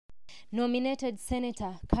Nominated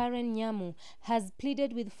Senator Karen Nyamu has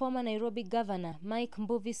pleaded with former Nairobi Governor Mike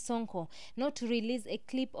Mbuvi Sonko not to release a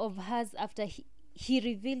clip of hers after he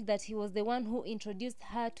revealed that he was the one who introduced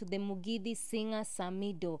her to the Mugithi singer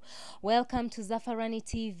Samidoh. Welcome to Zafarani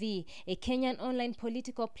TV, a Kenyan online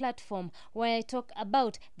political platform where I talk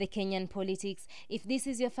about the Kenyan politics. If this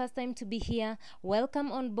is your first time to be here,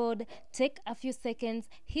 welcome on board. Take a few seconds,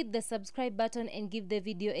 hit the subscribe button and give the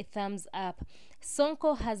video a thumbs up.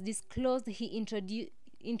 Sonko has disclosed he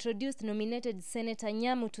introduced nominated Senator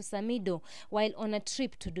Nyamu to Samidoh while on a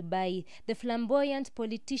trip to Dubai. The flamboyant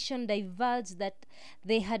politician divulged that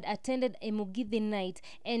they had attended a Mugithi night,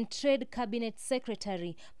 and Trade Cabinet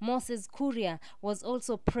Secretary Moses Kuria was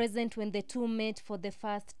also present when the two met for the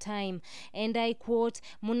first time. And I quote,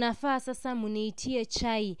 "Munafaa sasa muniitie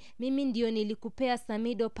chai. Mimi ndio nilikupea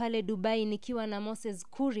Samidoh pale Dubai nikiwa na Moses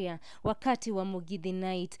Kuria wakati wa Mugithi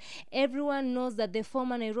night." Everyone knows that the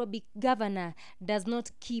former Nairobi governor does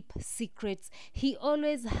not keep secrets. He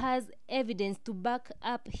always has evidence to back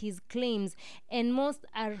up his claims, and most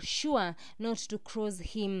are sure not to cross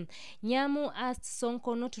him. Nyamu asked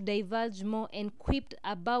Sonko not to divulge more and quipped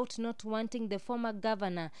about not wanting the former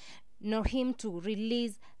governor nor him to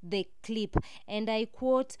release the clip. And I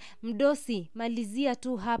quote, "Mdosi, malizia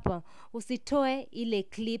tu hapa. Usitoe ile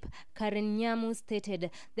clip," Karen Nyamu stated.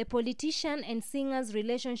 The politician and singer's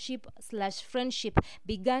relationship/friendship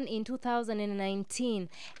began in 2019,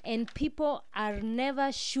 and people are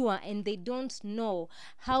never sure and they don't know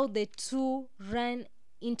how the two ran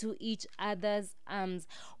into each other's arms.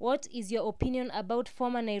 What is your opinion about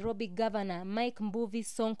former Nairobi Governor Mike Mbuvi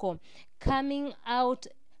Sonko coming out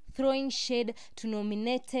throwing shade to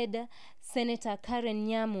nominated Senator Karen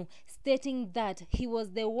Nyamu, stating that he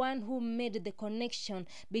was the one who made the connection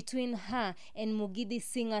between her and Mugithi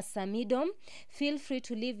singer Samidoh? Feel free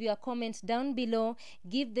to leave your comment down below,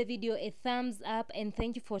 give the video a thumbs up, and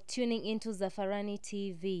thank you for tuning into Zafarani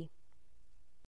TV.